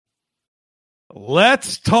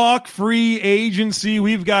Let's talk free agency.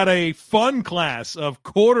 We've got a fun class of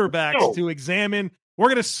quarterbacks to examine. We're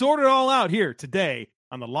going to sort it all out here today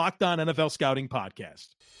on the Locked On NFL Scouting Podcast.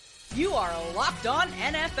 You are Locked On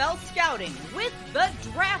NFL Scouting with the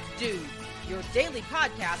Draft Dudes, your daily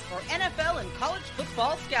podcast for NFL and college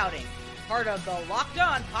football scouting. Part of the Locked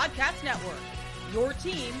On Podcast Network, your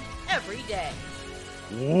team every day.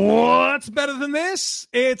 What's better than this?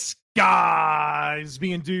 It's guys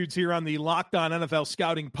being dudes here on the Locked On NFL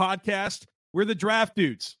Scouting Podcast. We're the Draft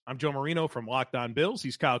Dudes. I'm Joe Marino from Locked On Bills.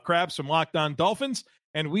 He's Kyle Krabs from Locked On Dolphins.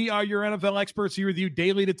 And we are your NFL experts here with you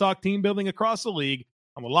daily to talk team building across the league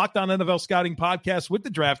on the Locked On NFL Scouting Podcast with the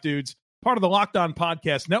Draft Dudes, part of the Locked On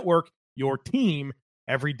Podcast Network, your team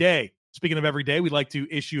every day. Speaking of every day, we'd like to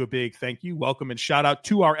issue a big thank you, welcome, and shout out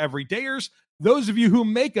to our everydayers. Those of you who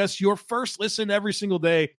make us your first listen every single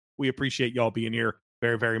day, we appreciate y'all being here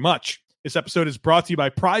very, very much. This episode is brought to you by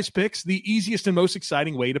Prize Picks, the easiest and most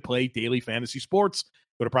exciting way to play daily fantasy sports.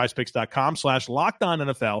 Go to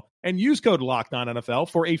prizepicks.com/LockedOnNFL and use code LockedOnNFL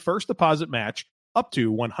for a first deposit match up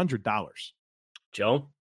to $100. Joe,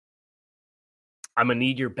 I'm going to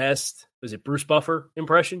need your best, was it Bruce Buffer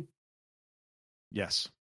impression? Yes.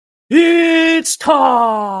 It's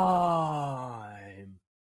time.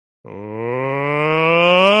 Let's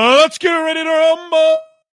get ready to rumble.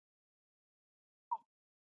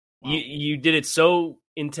 Wow. You did it so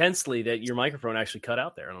intensely that your microphone actually cut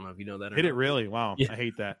out there. I don't know if you know that or Hit not. it really? Wow. Yeah. I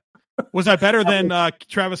hate that. Was that better than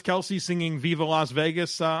Travis Kelce singing Viva Las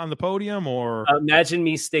Vegas on the podium? Or imagine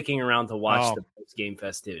me sticking around to watch the post-game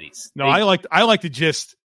festivities. No, I like to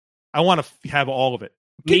just I want to have all of it.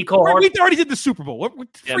 We already did the Super Bowl.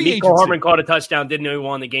 Free agency. Mecole Hardman caught a touchdown, didn't know he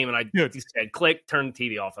won the game, and I said, click, turn the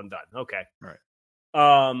TV off, I'm done. Okay. All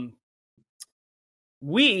right.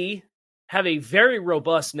 We have a very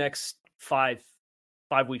robust next five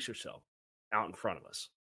weeks or so out in front of us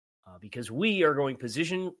because we are going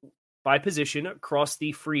position by position across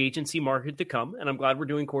the free agency market to come, and I'm glad we're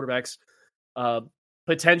doing quarterbacks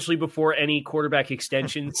potentially before any quarterback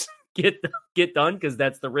extensions get done, because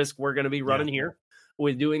that's the risk we're going to be running here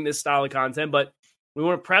with doing this style of content. But we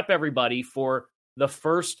want to prep everybody for the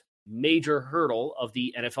first major hurdle of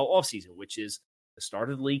the NFL offseason, which is the start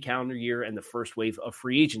of the league calendar year and the first wave of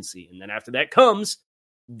free agency. And then after that comes,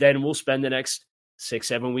 then we'll spend the next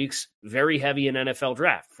 6-7 weeks very heavy in NFL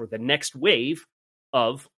draft for the next wave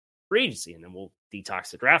of free agency. And then we'll detox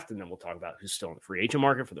the draft, and then we'll talk about who's still in the free agent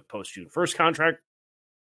market for the post-June 1st contract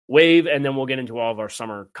wave. And then we'll get into all of our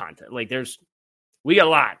summer content. We got a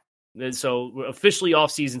lot. And so officially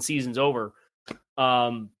off-season, season's over.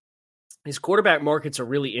 His quarterback market's a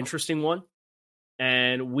really interesting one.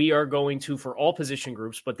 And we are going to, for all position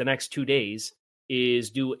groups, but the next 2 days,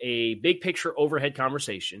 is do a big picture overhead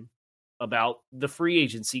conversation about the free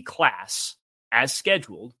agency class as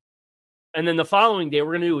scheduled. And then the following day,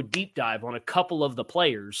 we're going to do a deep dive on a couple of the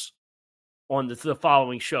players on the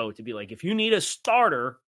following show to be like, if you need a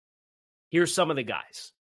starter, here's some of the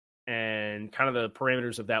guys. And kind of the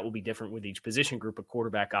parameters of that will be different with each position group. A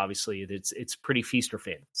quarterback, obviously, it's pretty feast or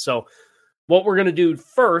famine. So what we're going to do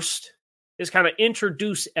first is kind of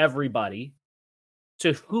introduce everybody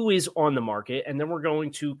to who is on the market, and then we're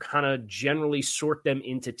going to kind of generally sort them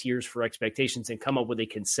into tiers for expectations and come up with a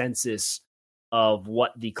consensus of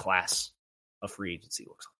what the class of free agency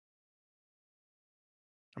looks like.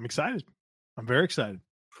 I'm excited. I'm very excited.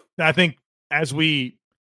 I think as we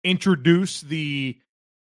introduce the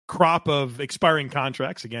crop of expiring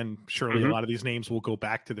contracts, again, surely a lot of these names will go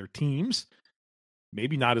back to their teams.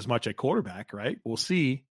 Maybe not as much at quarterback, right? We'll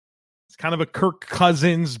see. It's kind of a Kirk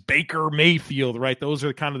Cousins, Baker Mayfield, right? Those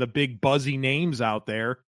are kind of the big buzzy names out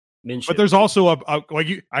there. Minshew. But there's also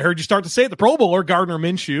I heard you start to say it, the Pro Bowler, Gardner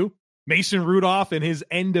Minshew, Mason Rudolph and his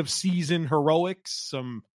end of season heroics,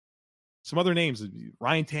 some other names,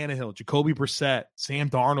 Ryan Tannehill, Jacoby Brissett, Sam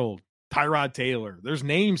Darnold, Tyrod Taylor. There's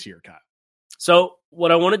names here, Kyle. So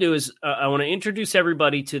what I want to do is I want to introduce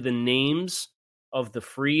everybody to the names of the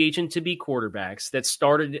free agent to be quarterbacks that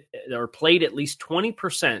started or played at least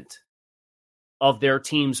 20% of their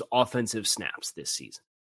team's offensive snaps this season.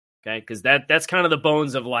 Okay. Because that's kind of the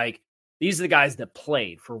bones of these are the guys that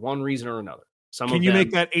played for one reason or another. Can you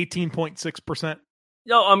make that 18.6%?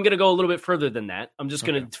 No, I'm going to go a little bit further than that. I'm just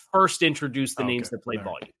going to first introduce the names that played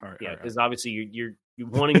volume. All right, because obviously you're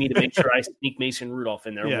wanting me to make sure I sneak Mason Rudolph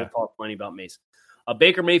in there. Yeah. We'll talk plenty about Mason.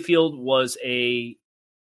 Baker Mayfield was a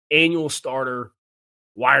annual starter,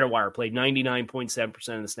 wire-to-wire, played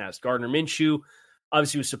 99.7% of the snaps. Gardner Minshew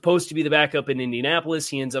obviously was supposed to be the backup in Indianapolis.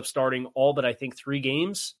 He ends up starting all but I think 3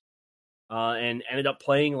 games and ended up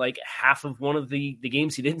playing half of one of the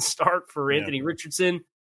games he didn't start for Anthony Richardson.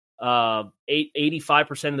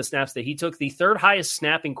 85% of the snaps that he took. The third highest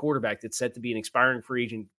snapping quarterback that's set to be an expiring free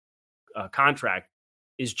agent contract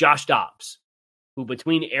is Josh Dobbs, who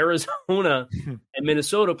between Arizona and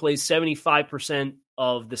Minnesota plays 75%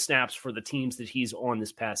 of the snaps for the teams that he's on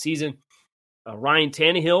this past season. Ryan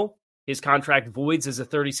Tannehill, his contract voids as a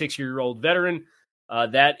 36-year-old veteran.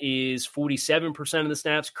 That is 47% of the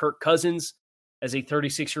snaps. Kirk Cousins, as a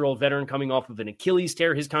 36-year-old veteran coming off of an Achilles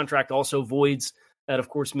tear, his contract also voids. That, of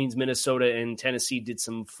course, means Minnesota and Tennessee did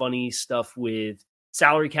some funny stuff with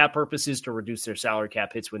salary cap purposes to reduce their salary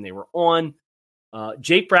cap hits when they were on.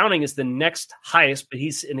 Jake Browning is the next highest, but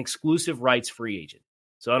he's an exclusive rights free agent.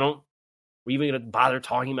 So we're even going to bother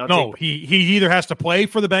talking about No, Jake? he either has to play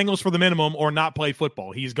for the Bengals for the minimum or not play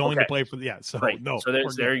football. He's going to play for the So right. no. So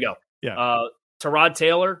there you go. Yeah. Tyrod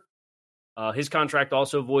Taylor, his contract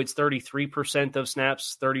also voids 33% of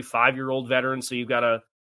snaps, 35-year-old veteran. So you've got a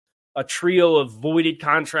trio of voided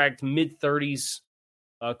contract mid-30s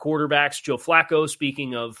quarterbacks. Joe Flacco,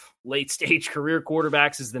 speaking of late-stage career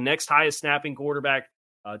quarterbacks, is the next highest snapping quarterback,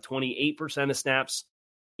 28% of snaps.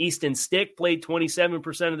 Easton Stick played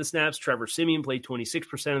 27% of the snaps. Trevor Siemian played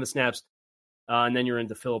 26% of the snaps. And then you're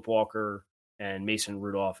into Phillip Walker and Mason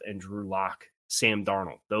Rudolph and Drew Lock, Sam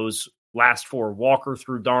Darnold. Those last four, Walker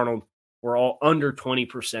through Darnold, were all under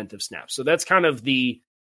 20% of snaps. So that's kind of the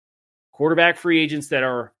quarterback free agents that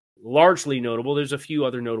are largely notable. There's a few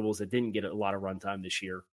other notables that didn't get a lot of runtime this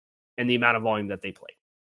year and the amount of volume that they played.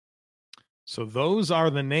 So those are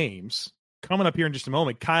the names. Coming up here in just a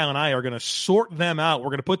moment, Kyle and I are going to sort them out. We're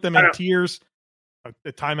going to put them in tiers.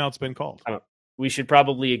 The timeout's been called. We should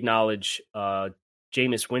probably acknowledge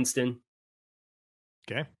Jameis Winston.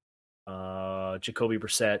 Okay. Jacoby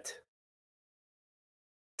Brissett,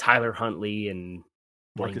 Tyler Huntley, and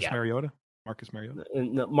Marcus Mariota.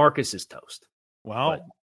 Marcus is toast. Well,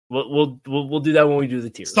 we'll do that when we do the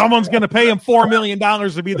tiers. Someone's going to pay him $4 million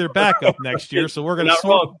to be their backup next year, so we're going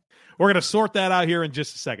to sort that out here in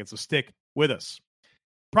just a second. So stick with us.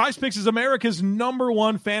 PrizePicks is America's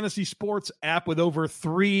 #1 fantasy sports app with over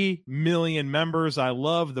 3 million members. I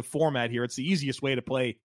love the format here. It's the easiest way to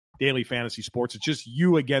play daily fantasy sports. It's just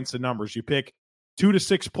you against the numbers. You pick 2 to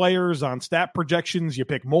 6 players on stat projections. You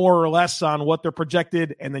pick more or less on what they're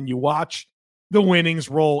projected, and then you watch the winnings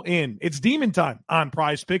roll in. It's demon time on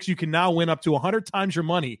PrizePicks. You can now win up to 100 times your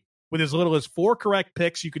money with as little as 4 correct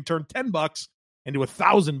picks. You can turn $10 into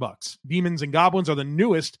 $1,000. Demons and Goblins are the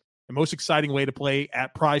newest and most exciting way to play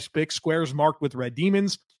at PrizePicks. Squares marked with red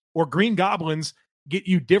demons or green goblins get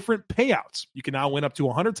you different payouts. You can now win up to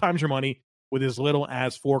 100 times your money with as little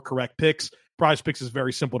as 4 correct picks. PrizePicks is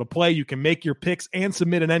very simple to play. You can make your picks and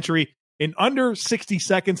submit an entry in under 60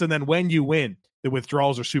 seconds, and then when you win, the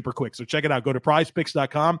withdrawals are super quick. So check it out. Go to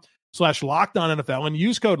prizepicks.com/LockedOnNFL and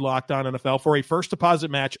use code LockedOnNFL for a first deposit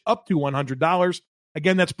match up to $100.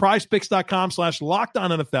 Again, that's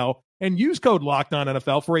prizepicks.com/LockedOnNFL and use code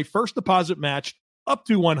LockedOnNFL for a first deposit match up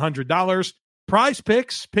to $100.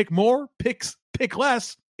 PrizePicks, pick more, pick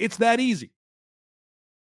less. It's that easy.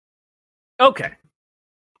 Okay.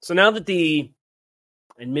 So now that the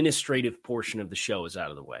administrative portion of the show is out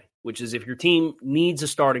of the way, which is if your team needs a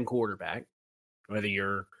starting quarterback, whether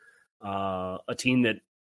you're a team that,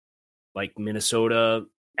 like Minnesota,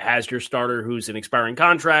 has your starter who's an expiring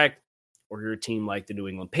contract, or you're a team like the New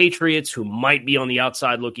England Patriots who might be on the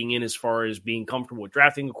outside looking in as far as being comfortable with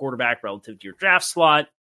drafting a quarterback relative to your draft slot.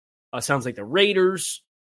 Sounds like the Raiders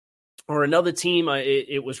or another team.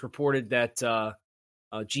 It was reported that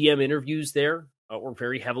GM interviews there were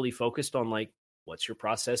very heavily focused on, like, what's your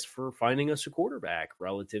process for finding us a quarterback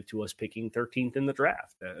relative to us picking 13th in the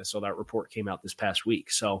draft? So that report came out this past week.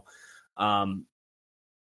 So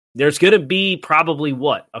there's going to be probably,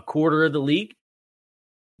 a quarter of the league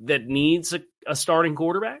that needs a starting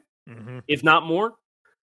quarterback, if not more.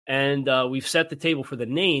 And we've set the table for the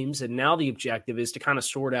names, and now the objective is to kind of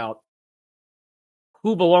sort out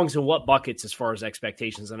who belongs in what buckets as far as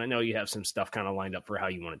expectations. And I know you have some stuff kind of lined up for how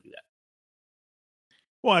you want to do that.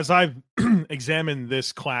 Well, as I've examined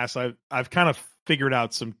this class, I've kind of figured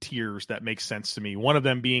out some tiers that make sense to me. One of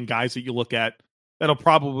them being guys that you look at that'll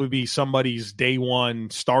probably be somebody's day one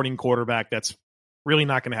starting quarterback that's really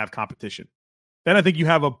not going to have competition. Then I think you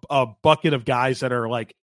have a bucket of guys that are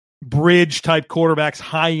like bridge type quarterbacks,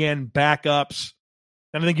 high end backups.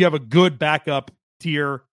 And I think you have a good backup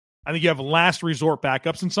tier. I think you have last resort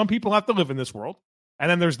backups, and some people have to live in this world.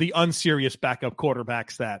 And then there's the unserious backup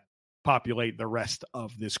quarterbacks that populate the rest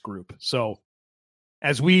of this group. So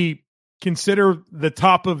as we consider the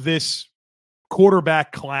top of this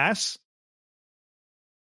quarterback class,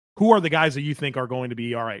 who are the guys that you think are going to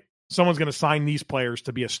be, all right, someone's going to sign these players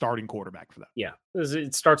to be a starting quarterback for them. Yeah,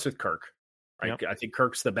 it starts with Kirk. Right? Yep. I think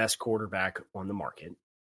Kirk's the best quarterback on the market,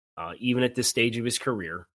 even at this stage of his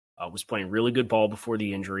career. Was playing really good ball before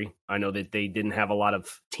the injury. I know that they didn't have a lot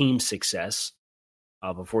of team success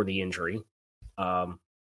before the injury. But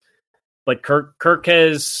Kirk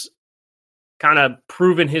has kind of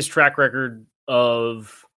proven his track record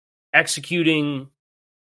of executing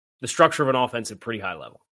the structure of an offense at pretty high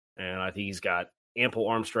level. And I think he's got ample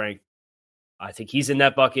arm strength. I think he's in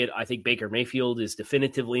that bucket. I think Baker Mayfield is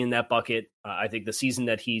definitively in that bucket. I think the season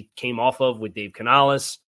that he came off of with Dave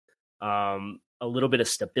Canales, a little bit of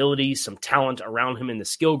stability, some talent around him in the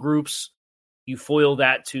skill groups. You foil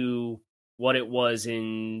that to what it was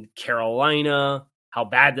in Carolina, how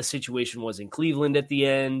bad the situation was in Cleveland at the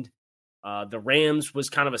end. The Rams was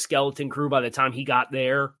kind of a skeleton crew by the time he got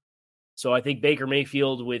there. So I think Baker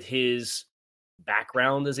Mayfield, with his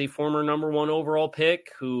background as a former number 1 overall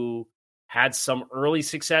pick who had some early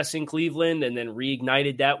success in Cleveland and then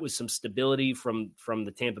reignited that with some stability from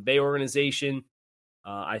the Tampa Bay organization,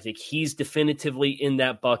 I think he's definitively in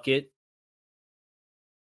that bucket.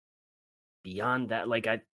 Beyond that,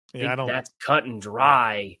 I think that's cut and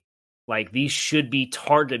dry. Like, these should be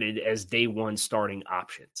targeted as day 1 starting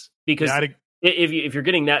options. Because if you're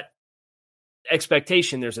getting that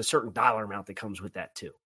expectation, there's a certain dollar amount that comes with that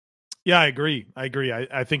too. Yeah, I agree.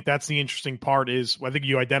 I think that's the interesting part is I think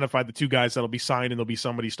you identified the 2 guys that'll be signed and there'll be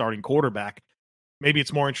somebody starting quarterback. Maybe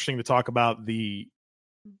it's more interesting to talk about the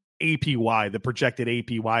APY, the projected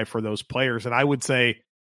APY for those players. And I would say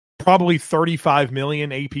probably 35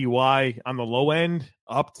 million APY on the low end,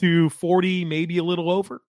 up to 40, maybe a little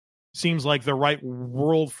over. Seems like the right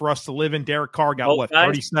world for us to live in. Derek Carr got both guys?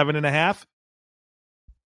 37 and a half?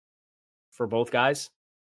 For both guys?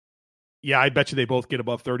 Yeah, I bet you they both get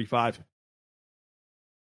above 35.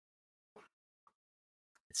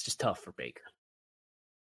 It's just tough for Baker.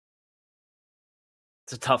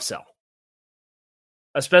 It's a tough sell.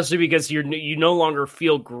 Especially because you no longer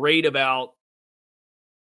feel great about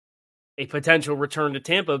a potential return to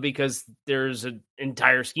Tampa because there's an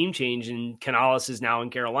entire scheme change and Canales is now in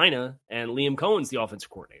Carolina and Liam Cohen's the offensive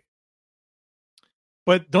coordinator.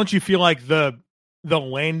 But don't you feel like the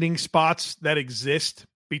landing spots that exist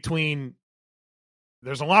between,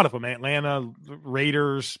 there's a lot of them, Atlanta,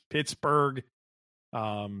 Raiders, Pittsburgh,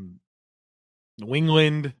 New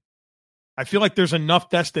England. I feel like there's enough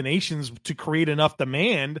destinations to create enough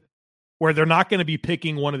demand where they're not going to be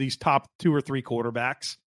picking one of these top 2 or 3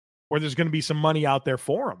 quarterbacks, where there's going to be some money out there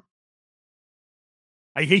for him.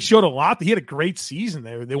 He showed a lot. He had a great season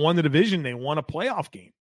there. They won the division. They won a playoff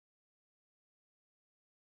game.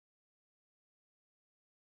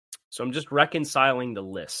 So I'm just reconciling the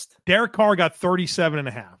list. Derek Carr got 37 and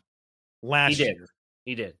a half last year.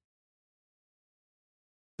 He did.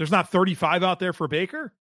 There's not 35 out there for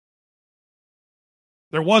Baker?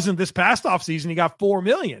 There wasn't this past offseason. He got $4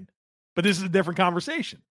 million. But this is a different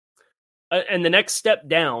conversation. And the next step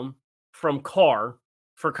down from Carr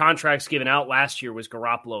for contracts given out last year was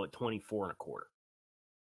Garoppolo at 24 and a quarter.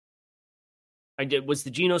 Was the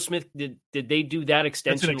Geno Smith, did they do that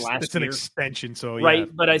extension last year? It's an extension, so yeah. Right,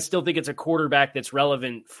 but I still think it's a quarterback that's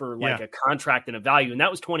relevant for a contract and a value, and that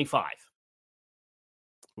was 25.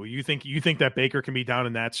 Well, you think that Baker can be down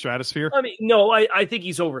in that stratosphere? I mean, no, I think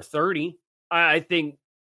he's over 30. I think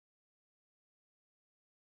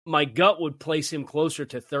my gut would place him closer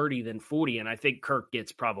to 30 than 40, and I think Kirk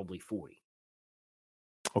gets probably 40.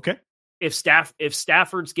 Okay. If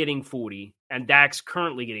Stafford's getting 40 and Dak's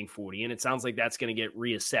currently getting 40, and it sounds like that's going to get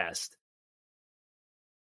reassessed,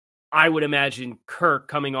 I would imagine Kirk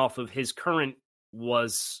coming off of his current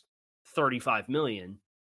was 35 million.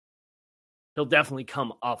 He'll definitely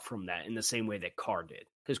come up from that in the same way that Carr did,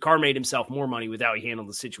 because Carr made himself more money with how he handled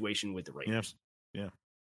the situation with the Raiders. Yeah.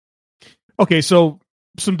 Okay, so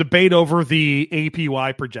some debate over the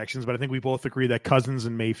APY projections, but I think we both agree that Cousins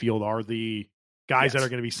and Mayfield are the guys that are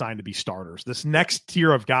going to be signed to be starters. This next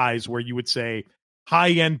tier of guys where you would say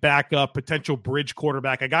high-end backup, potential bridge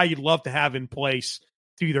quarterback, a guy you'd love to have in place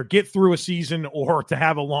to either get through a season or to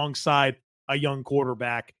have alongside a young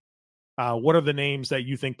quarterback. What are the names that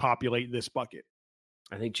you think populate this bucket?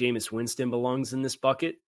 I think Jameis Winston belongs in this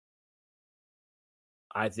bucket.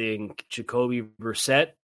 I think Jacoby Brissett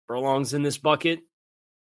belongs in this bucket.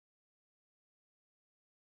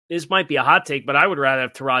 This might be a hot take, but I would rather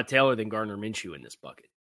have Tyrod Taylor than Gardner Minshew in this bucket.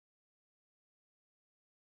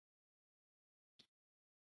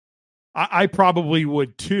 I probably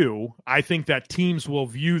would too. I think that teams will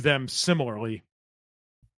view them similarly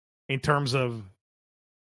in terms of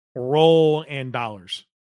role and dollars.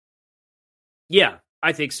 Yeah,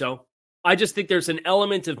 I think so. I just think there's an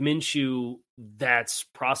element of Minshew that's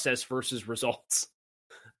process versus results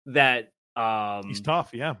that he's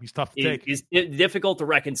tough. Yeah, he's tough to take. Is difficult to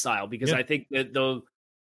reconcile because I think that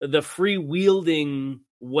the freewielding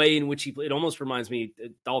way in which he played, it almost reminds me,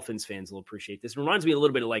 Dolphins fans will appreciate this. It reminds me a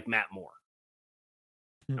little bit of like Matt Moore.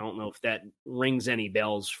 I don't know if that rings any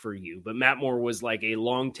bells for you, but Matt Moore was like a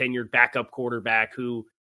long tenured backup quarterback who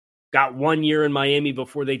got 1 year in Miami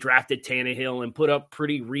before they drafted Tannehill and put up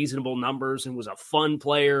pretty reasonable numbers and was a fun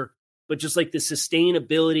player. But just like the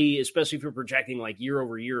sustainability, especially if you're projecting like year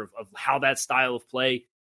over year of how that style of play,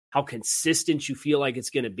 how consistent you feel like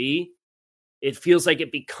it's going to be, it feels like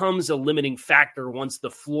it becomes a limiting factor once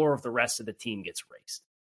the floor of the rest of the team gets raised.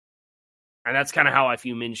 And that's kind of how I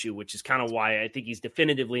view Minshew, which is kind of why I think he's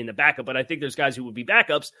definitively in the backup. But I think there's guys who would be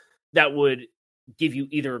backups that would give you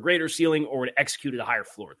either a greater ceiling or would execute at a higher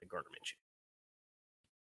floor than Gardner Minshew.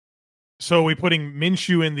 So are we putting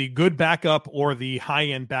Minshew in the good backup or the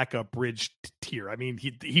high-end backup bridge tier? I mean,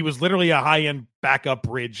 he was literally a high-end backup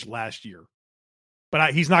bridge last year,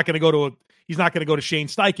 but he's not going to go to Shane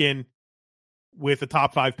Steichen with a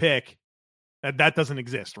top 5 pick. That doesn't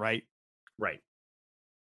exist, right? Right.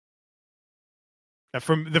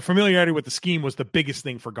 From the familiarity with the scheme was the biggest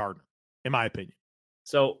thing for Gardner, in my opinion.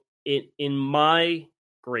 So in my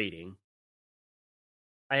grading,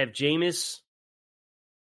 I have Jameis,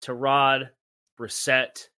 Tyrod,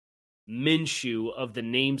 Brissett, Minshew of the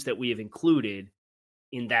names that we have included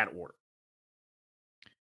in that order.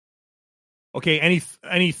 Okay,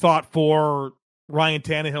 any thought for Ryan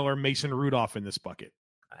Tannehill or Mason Rudolph in this bucket?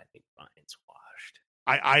 I think Ryan's washed.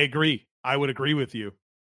 I agree. I would agree with you.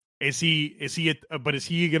 Is he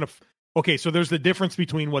going to? Okay, so there's the difference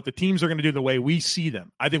between what the teams are going to do the way we see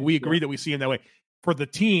them. I think we agree that we see them that way. For the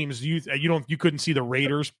teams, you couldn't see the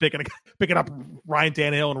Raiders picking up Ryan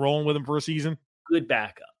Tannehill and rolling with him for a season. Good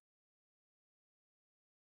backup.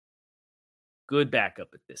 Good backup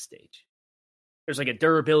at this stage. There's like a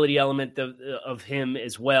durability element of him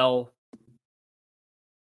as well.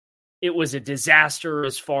 It was a disaster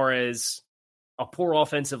as far as a poor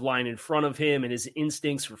offensive line in front of him and his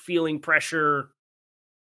instincts for feeling pressure.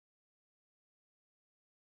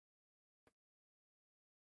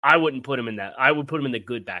 I wouldn't put him in that. I would put him in the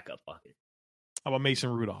good backup bucket. How about Mason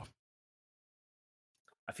Rudolph?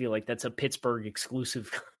 I feel like that's a Pittsburgh exclusive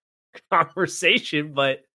conversation,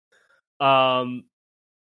 but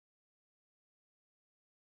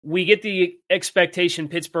we get the expectation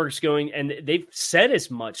Pittsburgh's going, and they've said as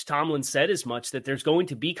much. Tomlin said as much that there's going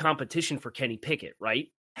to be competition for Kenny Pickett, right?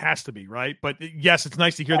 Has to be, right? But yes, it's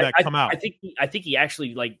nice to hear that come out. I think he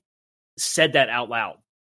actually like said that out loud.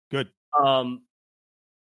 Good.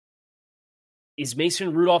 Is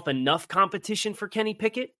Mason Rudolph enough competition for Kenny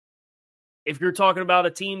Pickett? If you're talking about a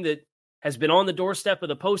team that has been on the doorstep of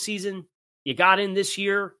the postseason, you got in this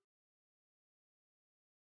year.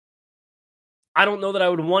 I don't know that I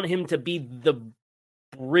would want him to be the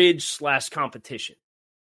bridge / competition.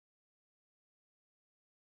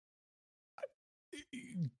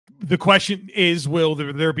 The question is, will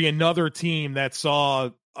there be another team that saw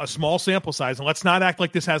a small sample size? And let's not act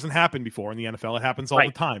like this hasn't happened before in the NFL. It happens all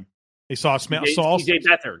the time. They saw CJ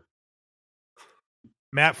Beathard,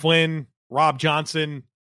 Matt Flynn, Rob Johnson,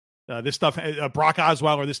 this stuff, Brock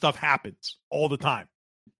Osweiler, this stuff happens all the time.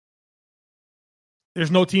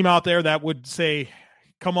 There's no team out there that would say,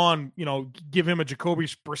 come on, give him a Jacoby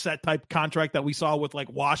Brissett type contract that we saw with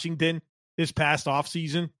like Washington this past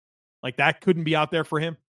offseason. Like that couldn't be out there for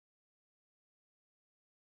him.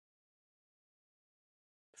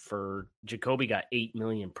 For Jacoby got $8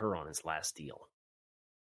 million per on his last deal.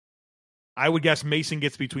 I would guess Mason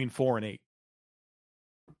gets between 4 and 8.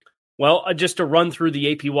 Well, just to run through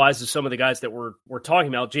the APYs of some of the guys that we're talking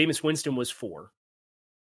about, Jameis Winston was 4.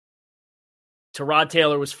 Tyrod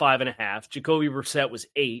Taylor was 5.5. Jacoby Brissett was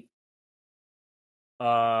 8.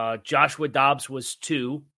 Joshua Dobbs was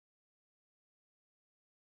 2.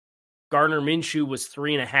 Gardner Minshew was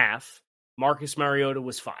 3.5. Marcus Mariota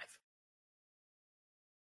was 5.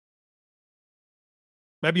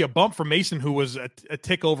 Maybe a bump for Mason, who was a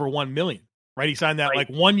tick over $1 million, right? He signed that like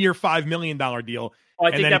 1 year, $5 million deal. Oh,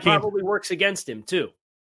 I think that probably works against him too.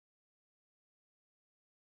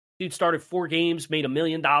 Dude started 4 games, made $1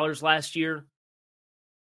 million last year.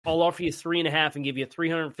 I'll offer you 3.5 and give you a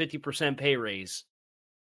 350% pay raise.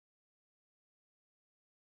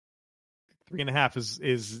 3.5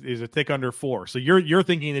 is a tick under 4. So you're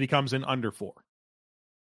thinking that he comes in under 4.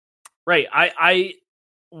 Right. I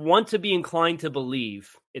want to be inclined to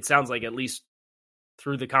believe, it sounds like at least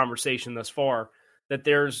through the conversation thus far, that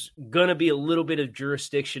there's going to be a little bit of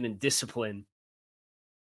jurisdiction and discipline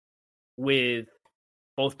with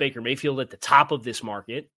both Baker Mayfield at the top of this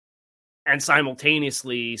market and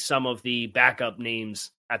simultaneously some of the backup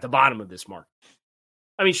names at the bottom of this market.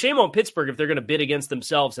 I mean, shame on Pittsburgh if they're going to bid against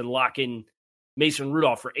themselves and lock in Mason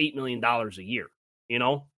Rudolph for $8 million a year, you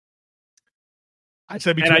know? I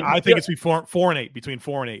said I think it's between 4 and 8. Between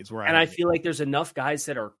 4 and 8 is where I feel like there's enough guys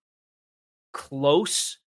that are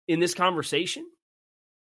close in this conversation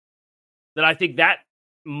that I think that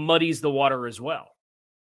muddies the water as well.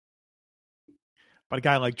 But a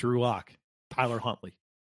guy like Drew Lock, Tyler Huntley.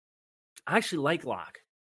 I actually like Lock.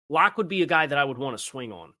 Lock would be a guy that I would want to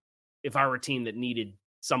swing on if I were a team that needed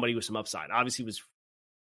somebody with some upside. Obviously,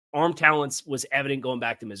 arm talents was evident going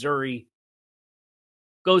back to Missouri.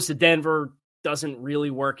 Goes to Denver, doesn't really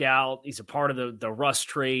work out. He's a part of the Russ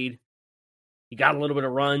trade. He got a little bit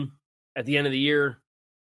of run at the end of the year.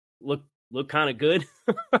 Look kind of good.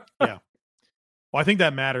 Yeah. Well, I think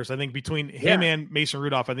that matters. I think between him and Mason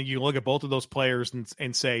Rudolph, I think you look at both of those players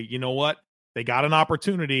and say, you know what? They got an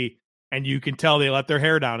opportunity, and you can tell they let their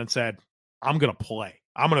hair down and said, I'm going to play.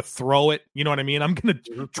 I'm going to throw it. You know what I mean? I'm going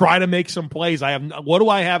to try to make some plays. What do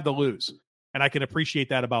I have to lose? And I can appreciate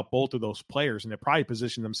that about both of those players, and they probably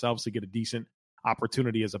position themselves to get a decent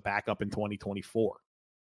opportunity as a backup in 2024.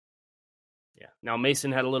 Yeah. Now,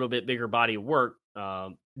 Mason had a little bit bigger body of work.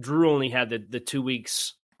 Drew only had the 2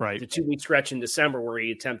 weeks, right? The 2 week stretch in December where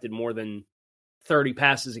he attempted more than 30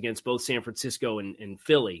 passes against both San Francisco and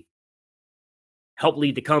Philly. Helped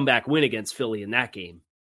lead the comeback win against Philly in that game.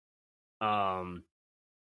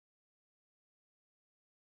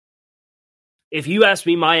 If you ask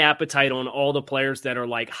me my appetite on all the players that are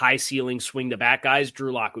like high ceiling swing the back guys,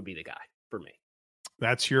 Drew Lock would be the guy for me.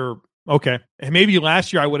 That's your okay. And maybe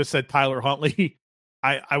last year I would have said Tyler Huntley.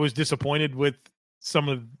 I was disappointed with some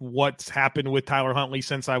of what's happened with Tyler Huntley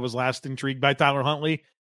since I was last intrigued by Tyler Huntley.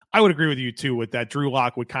 I would agree with you too with that. Drew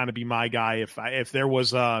Lock would kind of be my guy if there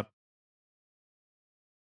was a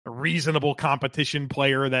reasonable competition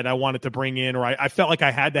player that I wanted to bring in, or I felt like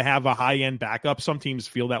I had to have a high end backup. Some teams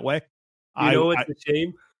feel that way. You know what's a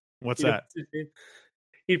shame? What's that?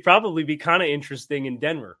 He'd probably be kind of interesting in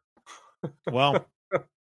Denver. Well,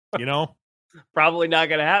 probably not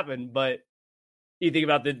going to happen. But you think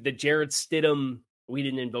about the Jarrett Stidham. We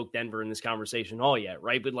didn't invoke Denver in this conversation all yet,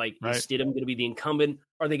 right? But is Stidham going to be the incumbent?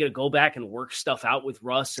 Are they going to go back and work stuff out with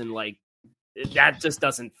Russ? And that just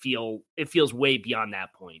doesn't feel. It feels way beyond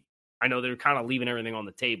that point. I know they're kind of leaving everything on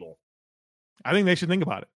the table. I think they should think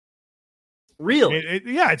about it. Really?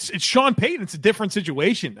 It's Sean Payton. It's a different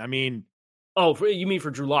situation. I mean, you mean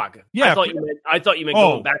for Drew Lock? Yeah, I thought you meant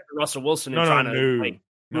going back to Russell Wilson and trying to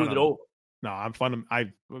move it over. No, I'm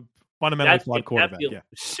fundamentally flawed quarterback.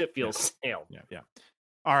 Shit feels stale. Yeah.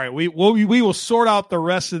 All right, we will sort out the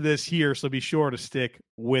rest of this here, so be sure to stick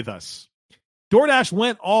with us. DoorDash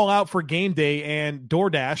went all out for game day and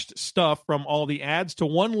DoorDashed stuff from all the ads to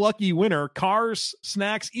one lucky winner: cars,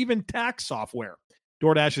 snacks, even tax software.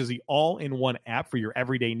 DoorDash is the all-in-one app for your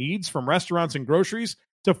everyday needs, from restaurants and groceries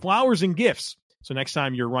to flowers and gifts. So next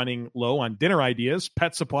time you're running low on dinner ideas,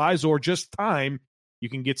 pet supplies, or just time, you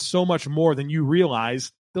can get so much more than you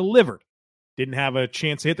realize delivered. Didn't have a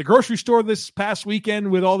chance to hit the grocery store this past weekend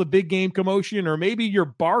with all the big game commotion, or maybe your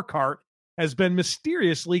bar cart has been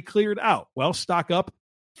mysteriously cleared out. Well, stock up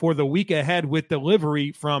for the week ahead with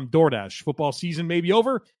delivery from DoorDash. Football season may be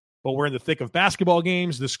over, but we're in the thick of basketball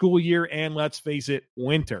games, the school year, and let's face it,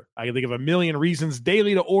 winter. I can think of a million reasons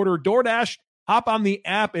daily to order DoorDash. Hop on the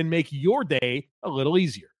app and make your day a little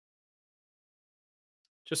easier.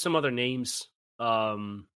 Just some other names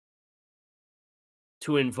to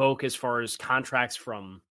invoke as far as contracts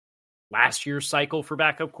from last year's cycle for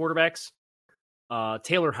backup quarterbacks.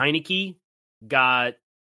 Taylor Heineke got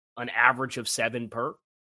an average of 7 per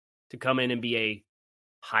to come in and be a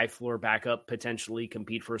high floor backup, potentially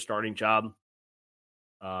compete for a starting job.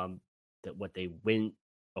 That what they went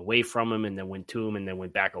away from him and then went to him and then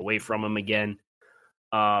went back away from him again.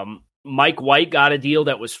 Mike White got a deal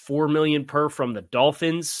that was $4 million per from the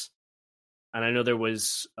Dolphins. And I know there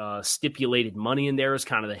was stipulated money in there as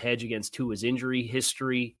kind of the hedge against Tua's injury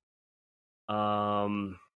history.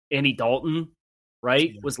 Andy Dalton,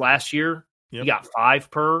 right, was last year. Yep. He got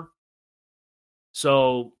 5 per.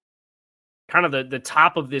 So kind of the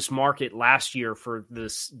top of this market last year for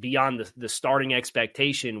this beyond the starting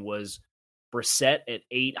expectation was Brissett at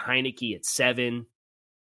 8, Heineke at 7.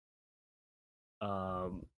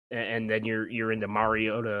 And then you're into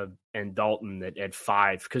Mariota and Dalton at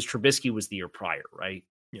 5, because Trubisky was the year prior, right?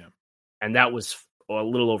 Yeah. And that was a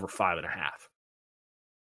little over 5.5.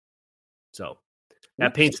 So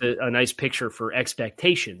that paints a nice picture for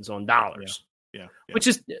expectations on dollars. Yeah. Which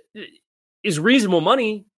is reasonable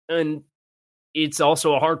money. And it's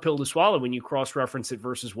also a hard pill to swallow when you cross-reference it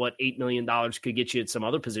versus what $8 million could get you at some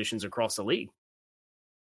other positions across the league.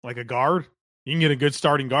 Like a guard? You can get a good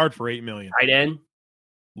starting guard for $8 million. Tight end.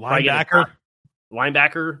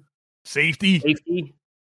 Linebacker. Safety.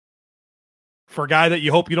 For a guy that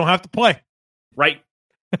you hope you don't have to play. Right.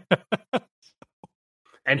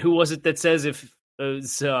 And who was it that says if it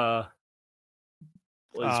was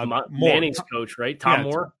Manning's coach, right? Tom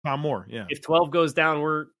Moore? Tom Moore, yeah. If 12 goes down,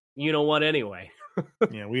 we're you know what anyway.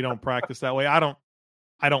 Yeah, we don't practice that way. I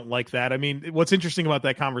don't like that. I mean, what's interesting about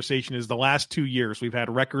that conversation is the last 2 years we've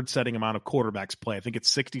had record-setting amount of quarterbacks play. I think it's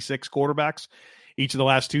 66 quarterbacks. Each of the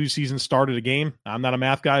last 2 seasons started a game. I'm not a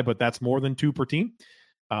math guy, but that's more than 2 per team.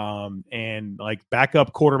 And like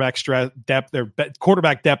backup quarterback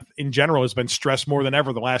quarterback depth in general has been stressed more than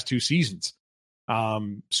ever the last 2 seasons.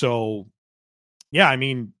 So yeah, I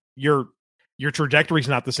mean, your trajectory is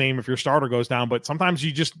not the same if your starter goes down, but sometimes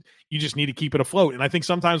you just need to keep it afloat. And I think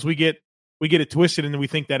sometimes we get it twisted and we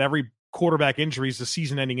think that every quarterback injury is a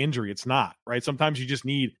season-ending injury. It's not, right? Sometimes you just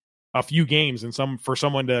need a few games and for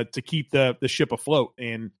someone to keep the ship afloat.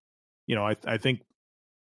 And I think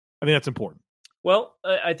that's important. Well,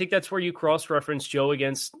 I think that's where you cross-reference Joe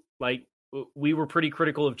against, like, we were pretty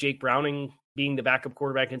critical of Jake Browning being the backup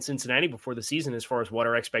quarterback in Cincinnati before the season as far as what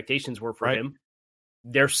our expectations were for him.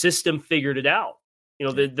 Their system figured it out.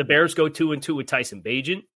 The Bears go 2-2 with Tyson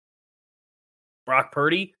Bagent. Brock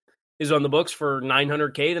Purdy is on the books for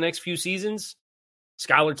 $900K the next few seasons.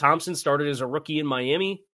 Skylar Thompson started as a rookie in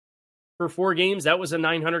Miami for 4 games. That was a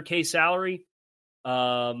 $900K salary.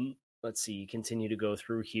 Let's see, continue to go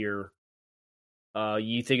through here.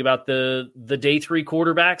 You think about the day 3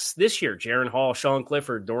 quarterbacks this year: Jaron Hall, Sean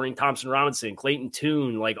Clifford, Dorian Thompson-Robinson, Clayton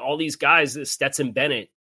Tune, like all these guys, Stetson Bennett,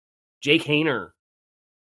 Jake Haener.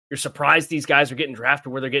 You're surprised these guys are getting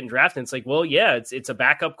drafted where they're getting drafted. It's like, well, yeah, it's a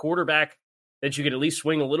backup quarterback that you could at least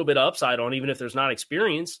swing a little bit of upside on, even if there's not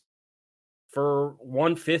experience, for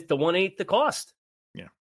 1/5 to 1/8 the cost. Yeah.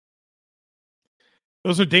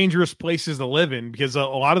 Those are dangerous places to live in because a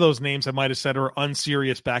lot of those names I might have said are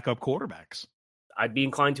unserious backup quarterbacks. I'd be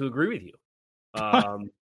inclined to agree with you.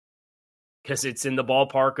 Because it's in the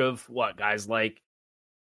ballpark of what guys like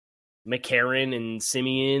McCarron and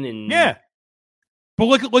Simeon and yeah. But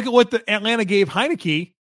look at what the Atlanta gave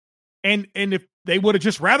Heineke, and if they would have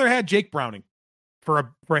just rather had Jake Browning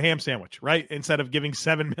for a ham sandwich, right, instead of giving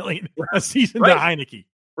 $7 million a season to Heineke,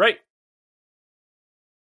 right?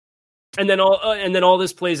 And then all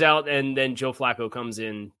this plays out, and then Joe Flacco comes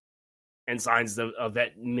in and signs a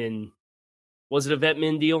vet min. Was it a vet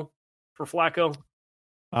min deal for Flacco?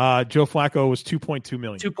 Joe Flacco was $2.2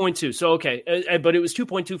 million. 2.2. So okay, but it was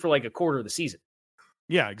 2.2 for like a quarter of the season.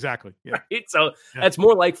 Yeah, exactly. Yeah. Right? So that's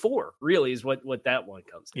more like 4, really, is what that one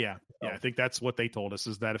comes to. Yeah. So, yeah, I think that's what they told us,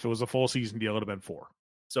 is that if it was a full season deal, it would have been 4.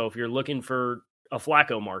 So if you're looking for a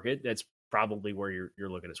Flacco market, that's probably where you're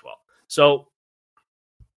looking as well. So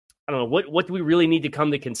I don't know, what do we really need to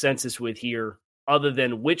come to consensus with here, other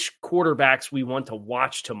than which quarterbacks we want to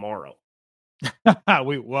watch tomorrow?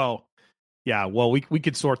 we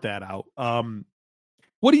could sort that out.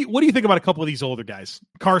 What do you think about a couple of these older guys?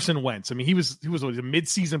 Carson Wentz. I mean, he was a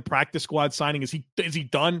mid-season practice squad signing. Is he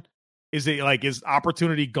done? Is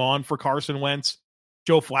opportunity gone for Carson Wentz?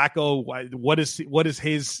 Joe Flacco, what does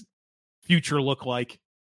his future look like?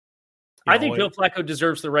 I think Joe Flacco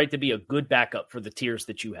deserves the right to be a good backup for the tiers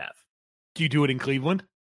that you have. Do you do it in Cleveland,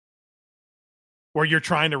 where you're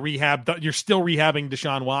trying to rehab? You're still rehabbing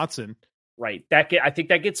Deshaun Watson, right? I think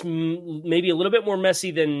that gets maybe a little bit more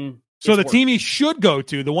messy than. So the team he should go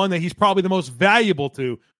to, the one that he's probably the most valuable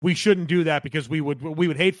to, we shouldn't do that because we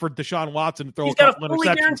would hate for Deshaun Watson to throw a couple interceptions. He's got a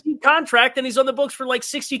fully guaranteed contract, and he's on the books for like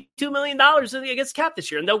 $62 million against cap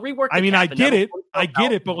this year, and they'll rework. I mean, I get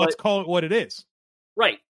it, but let's call it what it is.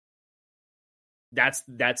 Right. That's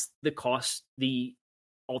the cost, the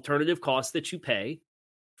alternative cost that you pay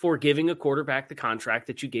for giving a quarterback the contract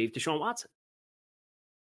that you gave Deshaun Watson.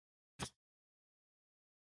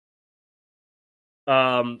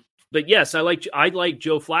 But yes, I like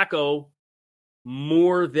Joe Flacco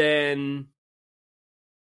more than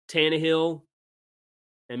Tannehill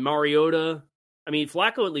and Mariota. I mean,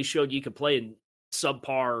 Flacco at least showed you could play in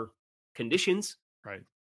subpar conditions. Right.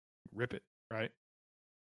 Rip it. Right.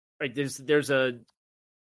 Right. There's a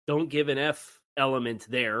don't give an F element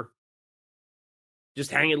there.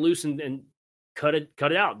 Just hang it loose and cut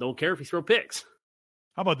it out. Don't care if you throw picks.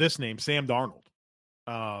 How about this name, Sam Darnold?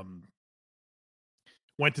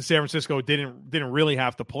 Went to San Francisco, didn't really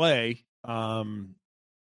have to play. Did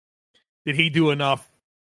he do enough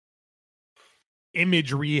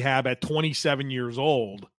image rehab at 27 years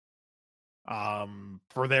old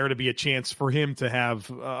for there to be a chance for him to have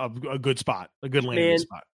a good spot, a good landing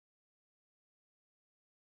spot.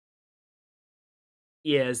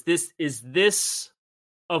 Yeah, is this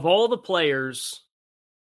of all the players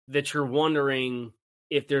that you're wondering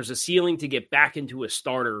if there's a ceiling to get back into a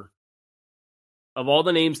starter, of all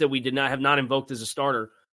the names that we have not invoked as a starter,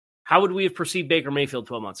 how would we have perceived Baker Mayfield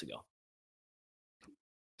 12 months ago?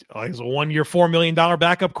 He's a 1-year, $4 million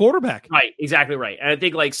backup quarterback. Right, exactly right. And I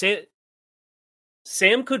think like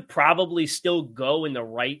Sam could probably still go in the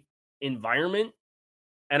right environment.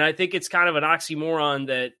 And I think it's kind of an oxymoron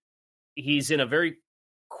that he's in a very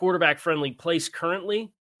quarterback-friendly place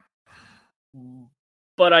currently.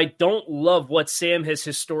 But I don't love what Sam has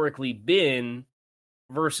historically been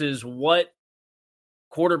versus what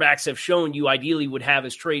quarterbacks have shown you ideally would have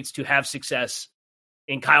as traits to have success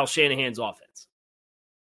in Kyle Shanahan's offense.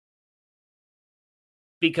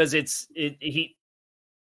 Because he's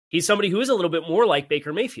somebody who is a little bit more like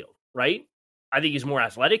Baker Mayfield, right? I think he's more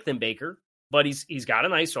athletic than Baker, but he's got a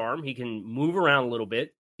nice arm. He can move around a little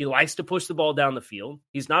bit. He likes to push the ball down the field.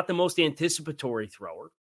 He's not the most anticipatory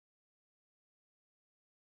thrower.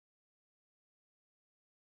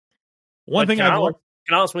 One thing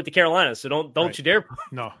Canales went to Carolina, so don't right. You dare put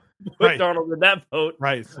right. Darnold in that boat.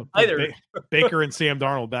 Right. So either. Baker and Sam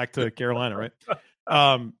Darnold back to Carolina, right?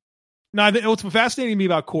 No, what's fascinating to me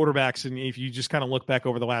about quarterbacks, and if you just kind of look back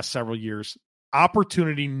over the last several years,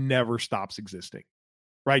 opportunity never stops existing,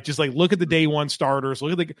 right? Just like look at the day one starters.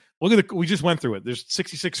 Look at we just went through it. There's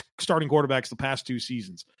 66 starting quarterbacks the past 2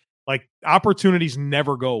 seasons. Like opportunities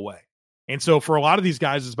never go away. And so for a lot of these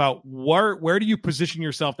guys, it's about where do you position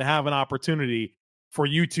yourself to have an opportunity for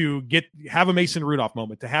you to have a Mason Rudolph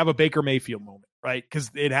moment, to have a Baker Mayfield moment, right? Because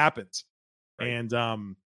it happens. Right. And I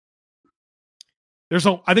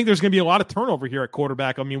think there's going to be a lot of turnover here at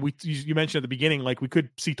quarterback. I mean, you mentioned at the beginning, like we could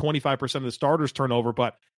see 25% of the starters turnover,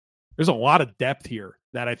 but there's a lot of depth here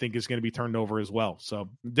that I think is going to be turned over as well. So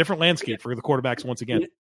different landscape for the quarterbacks once again.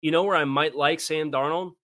 You know where I might like Sam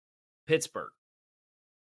Darnold? Pittsburgh.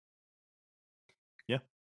 Yeah.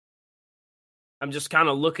 I'm just kind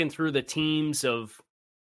of looking through the teams of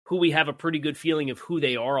who we have a pretty good feeling of who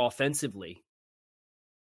they are offensively.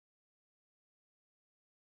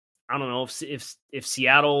 I don't know if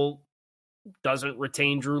Seattle doesn't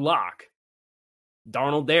retain Drew Lock,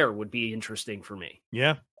 Darnold there would be interesting for me.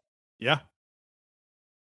 Yeah. Yeah.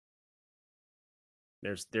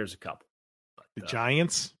 There's a couple. But, the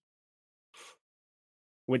Giants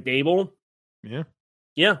with Dable. Yeah.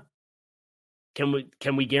 Yeah.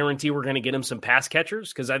 Can we guarantee we're going to get him some pass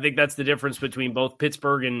catchers? Because I think that's the difference between both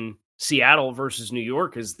Pittsburgh and Seattle versus New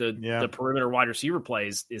York is the perimeter wide receiver play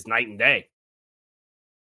is night and day.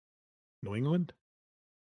 New England.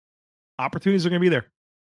 Opportunities are going to be there.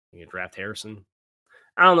 You can draft Harrison.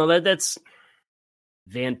 I don't know. That's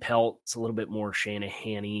Van Pelt. It's a little bit more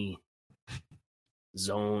Shanahan-y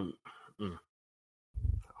zone.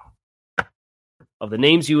 Of the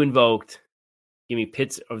names you invoked, give me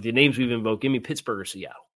the names we've invoked, give me Pittsburgh or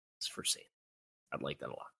Seattle. It's for sale. I'd like that a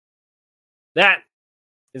lot. That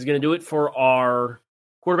is going to do it for our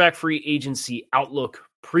quarterback free agency outlook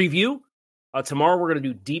preview. Tomorrow we're going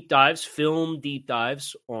to do film deep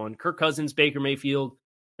dives on Kirk Cousins, Baker Mayfield,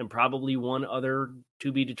 and probably one other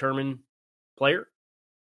to be determined player.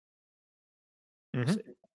 Mm-hmm.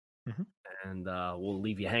 Mm-hmm. And we'll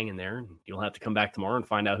leave you hanging there. You'll have to come back tomorrow and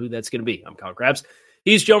find out who that's going to be. I'm Kyle Krabs.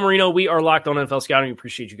 He's Joe Marino. We are Locked On NFL Scouting. We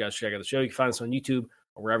appreciate you guys checking out the show. You can find us on YouTube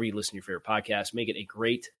or wherever you listen to your favorite podcast. Make it a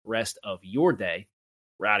great rest of your day.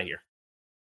 We're out of here.